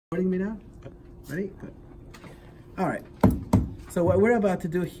Recording me now? Ready? Good. All right. So what we're about to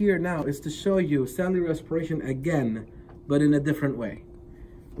do here now is to show you cellular respiration again, but in a different way.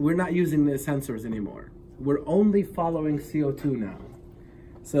 We're not using the sensors anymore. We're only following CO2 now.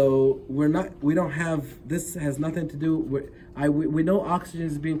 So we don't have, this has nothing to do with, we know oxygen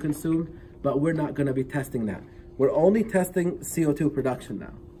is being consumed, but we're not going to be testing that. We're only testing CO2 production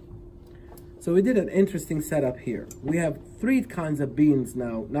now. So we did an interesting setup here. We have 3 kinds of beans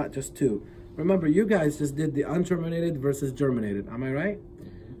now, not just 2. Remember, you guys just did the ungerminated versus germinated, am I right?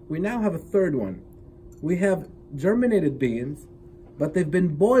 We now have a 3rd one. We have germinated beans, but they've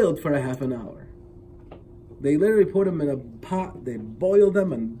been boiled for a half an hour. They literally put them in a pot, they boil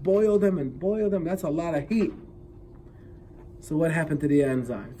them and boil them and boil them. That's a lot of heat. So what happened to the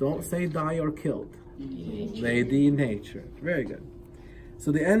enzymes? Don't say die or killed. They denatured. Very good.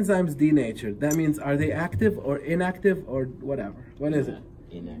 So the enzymes denatured. That means, are they active or inactive or whatever? What is it?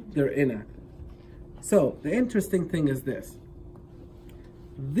 Inactive. They're inactive. So the interesting thing is this.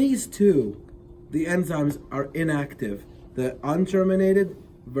 These 2, the enzymes are inactive. The ungerminated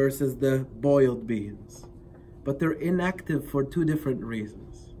versus the boiled beans. But they're inactive for 2 different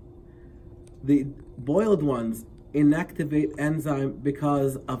reasons. The boiled ones inactivate enzyme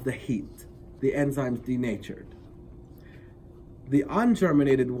because of the heat. The enzyme's denatured. The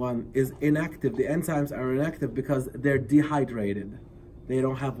ungerminated one is inactive. The enzymes are inactive because they're dehydrated. They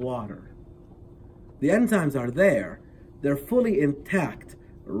don't have water. The enzymes are there. They're fully intact,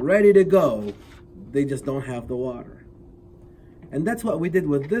 ready to go. They just don't have the water. And that's what we did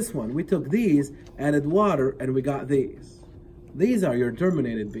with this one. We took these, added water, and we got these. These are your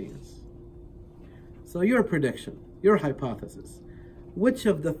germinated beans. So your prediction, your hypothesis, which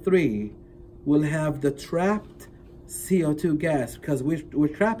of the 3 will have the trapped CO2 gas? Because we're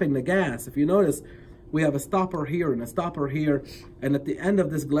trapping the gas. If you notice, we have a stopper here and a stopper here, and at the end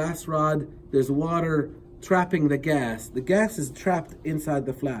of this glass rod, there's water trapping the gas. The gas is trapped inside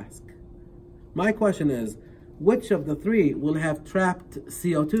the flask. My question is, which of the 3 will have trapped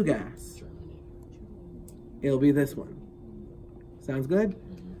CO2 gas? It'll be this one. Sounds good?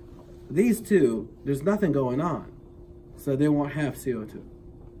 These 2, there's nothing going on, so they won't have CO2.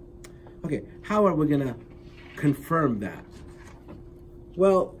 Okay, how are we gonna confirm that?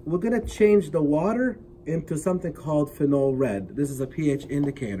 Well, we're gonna change the water into something called phenol red. This is a pH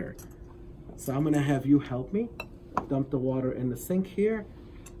indicator. So I'm gonna have you help me dump the water in the sink here,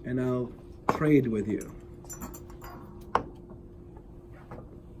 and I'll trade with you.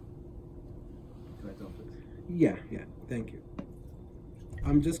 Yeah, thank you.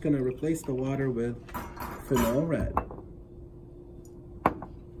 I'm just gonna replace the water with phenol red.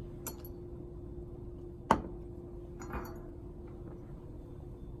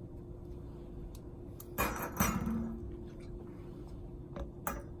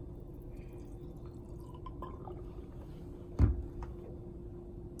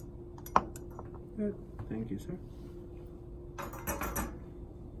 Good. Thank you, sir.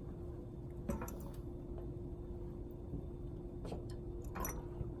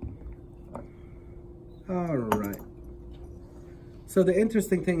 All right. So the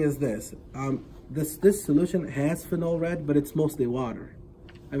interesting thing is this. This solution has phenol red, but it's mostly water.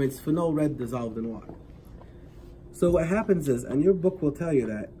 I mean, it's phenol red dissolved in water. So what happens is, and your book will tell you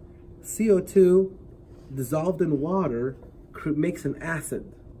that, CO2 dissolved in water makes an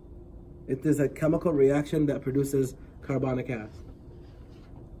acid. It is a chemical reaction that produces carbonic acid.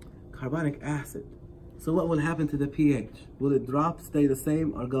 Carbonic acid. So what will happen to the pH? Will it drop, stay the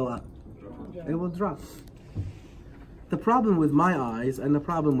same, or go up? It will drop. The problem with my eyes and the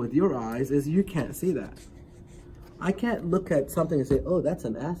problem with your eyes is you can't see that. I can't look at something and say, oh, that's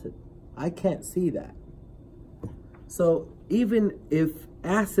an acid. I can't see that. So even if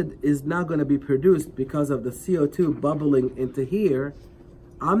acid is not going to be produced because of the CO2 bubbling into here,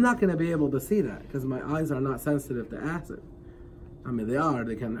 I'm not going to be able to see that because my eyes are not sensitive to acid. I mean, they are.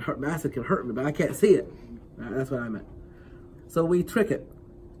 They can hurt. Acid can hurt me, but I can't see it. That's what I meant. So we trick it.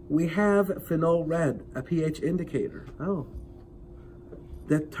 We have phenol red, a pH indicator. Oh,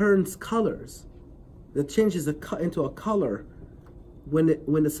 that turns colors. That changes into a color when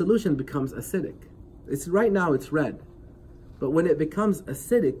the solution becomes acidic. It's right now it's red, but when it becomes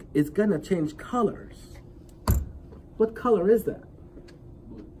acidic, it's gonna change colors. What color is that?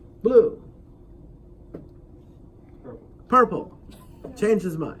 Blue. Purple.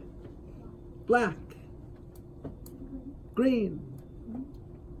 Changes mine. Black. Green.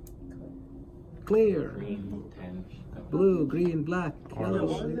 Clear. Blue, green, black, yellow.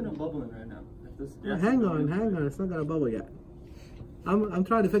 Why isn't it bubbling right now? Hang on. It's not gonna bubble yet. I'm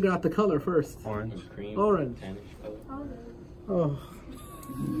trying to figure out the color first. Orange. Orange. Tannish color. Oh.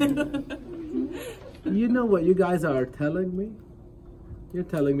 You know what you guys are telling me? You're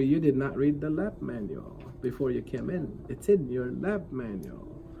telling me you did not read the lab manual before you came in. It's in your lab manual.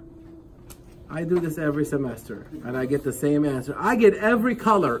 I do this every semester, and I get the same answer. I get every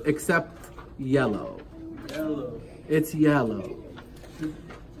color except yellow. Yellow. It's yellow.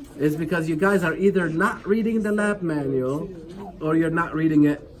 It's because you guys are either not reading the lab manual or you're not reading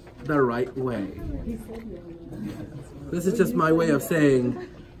it the right way. This is just my way of saying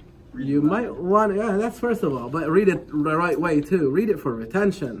you might want, yeah, that's first of all, but read it the right way too. Read it for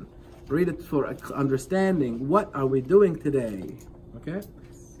retention. Read it for understanding. What are we doing today? Okay?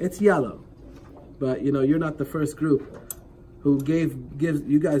 It's yellow. But you know, you're not the first group who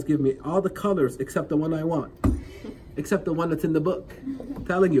you guys give me all the colors except the one I want. Except the one that's in the book. I'm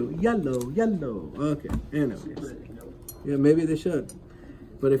telling you, yellow, yellow. Okay, anyways. Yeah, maybe they should.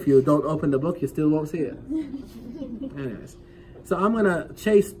 But if you don't open the book, you still won't see it. Anyways. So I'm gonna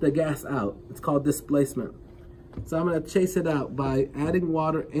chase the gas out. It's called displacement. So I'm gonna chase it out by adding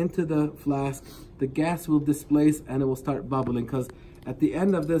water into the flask. The gas will displace and it will start bubbling, because at the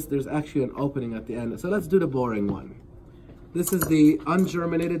end of this, there's actually an opening at the end. So let's do the boring one. This is the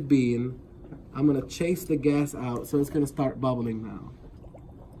ungerminated bean. I'm gonna chase the gas out, so it's gonna start bubbling now.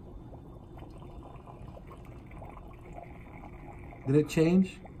 Did it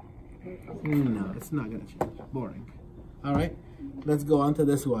change? No, it's not gonna change. Boring. All right, let's go on to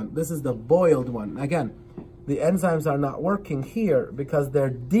this one. This is the boiled one. Again, the enzymes are not working here because they're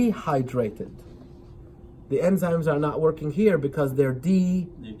dehydrated. The enzymes are not working here because they're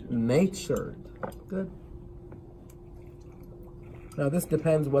denatured. Good. Now this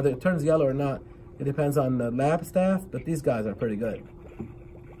depends whether it turns yellow or not. It depends on the lab staff, but these guys are pretty good.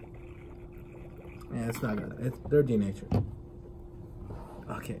 Yeah, it's not good. They're denatured.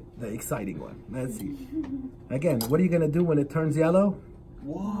 Okay, the exciting one. Let's see. Again, what are you gonna do when it turns yellow?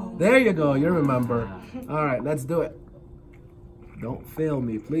 Whoa. There you go, you remember. All right, let's do it. Don't fail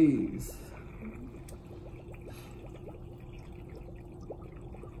me, please.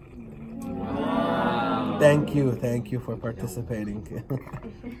 Wow. Thank you for participating.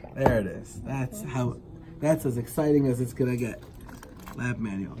 There it is. That's as exciting as it's gonna get. Lab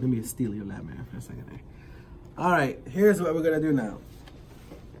manual. Let me steal your lab manual for a second there. All right, here's what we're gonna do now.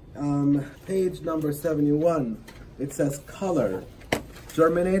 Page number 71, it says color.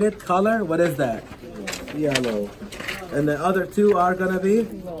 Germinated color, what is that? Yellow. And the other two are gonna be?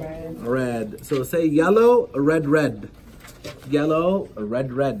 Red. So say yellow, red, red. Yellow,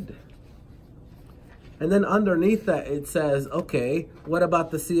 red, red. And then underneath that it says, okay, what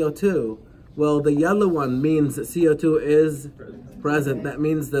about the CO2? Well, the yellow one means that CO2 is present. That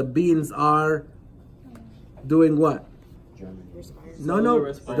means the beans are doing what? No,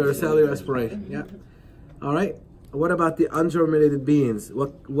 they're cellular respiration. Yeah. All right. What about the ungerminated beans?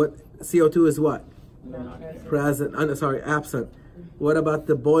 What CO2 is what? Present. Absent. What about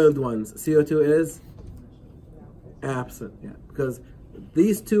the boiled ones? CO2 is absent. Yeah, because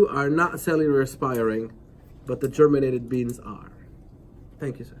these two are not cellular respiring, but the germinated beans are.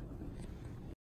 Thank you, sir.